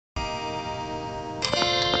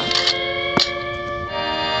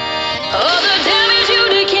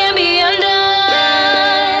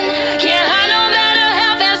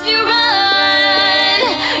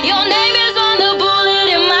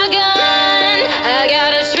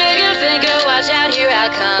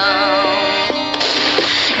come.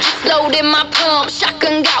 Loaded my pump,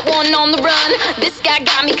 shotgun got one on the run. This guy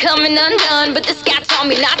got me coming undone, but this guy taught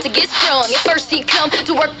me not to get strung. At first he'd come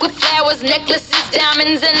to work with flowers, necklaces,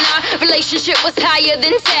 diamonds, and our relationship was higher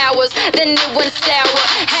than towers. Then it went sour.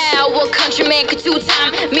 How a countryman could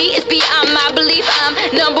two-time me is beyond my belief. I'm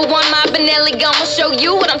number one, my Benelli gun will show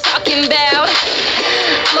you what I'm talking about.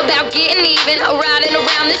 I'm about getting even, riding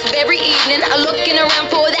around this very evening, looking around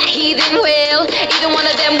for that heathen. Well, either one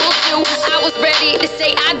of them will do. I was ready to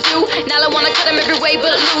say I do. Now I wanna cut them every way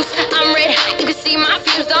but loose. I'm red hot, you can see my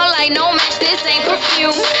fumes. Don't like no match, this ain't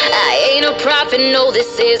perfume. I ain't a prophet, no, this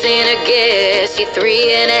isn't a guess. You're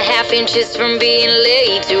 3.5 inches from being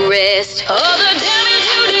laid to rest. All the damage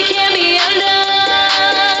you did can't be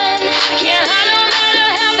undone. Can't hide no matter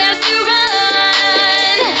how fast you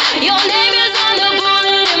run. Your name is on the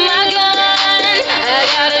bullet in my gun. I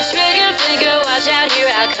got a trigger finger, watch out, here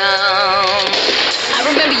I come. I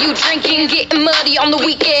remember you drinking, getting muddy on the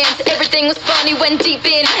weekends. Everything was funny, went deep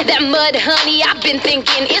in that mud, honey. I've been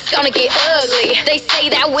thinking it's gonna get ugly. They say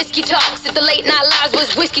that whiskey talks, if the late night lies was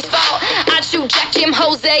whiskey's fault. I'd shoot Jack, Jim,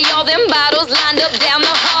 Jose, all them bottles lined up down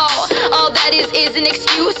the hall. All that is an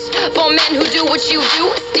excuse for men who do what you do.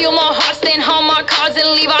 Steal more hearts than Hallmark cards and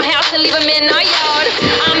leave our house and leave them in our yard.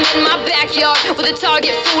 I'm in my backyard with a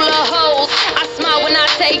target full of holes. I smile when I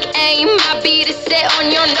take aim, my beat is set on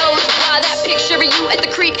your nose. Why that picture of you at the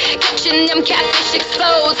creek, catching them catfish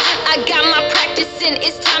exposed. I got my practice in,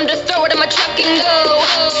 it's time to throw it in my truck and go.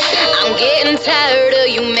 I'm getting tired of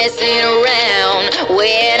you messing around.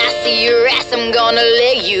 When I see your ass, I'm gonna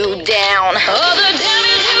lay you down. All the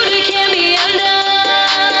damage you did can't be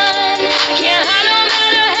undone. Can't hide no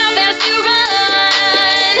matter how fast you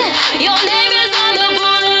run. Your name is on the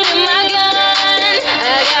bullet in my gun.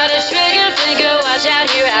 I got a trigger finger, watch out,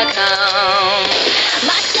 here I come.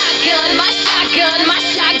 My shotgun, my shotgun, my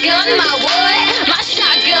shotgun, my what? My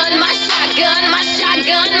shotgun, my shotgun, my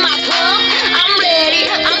shotgun, my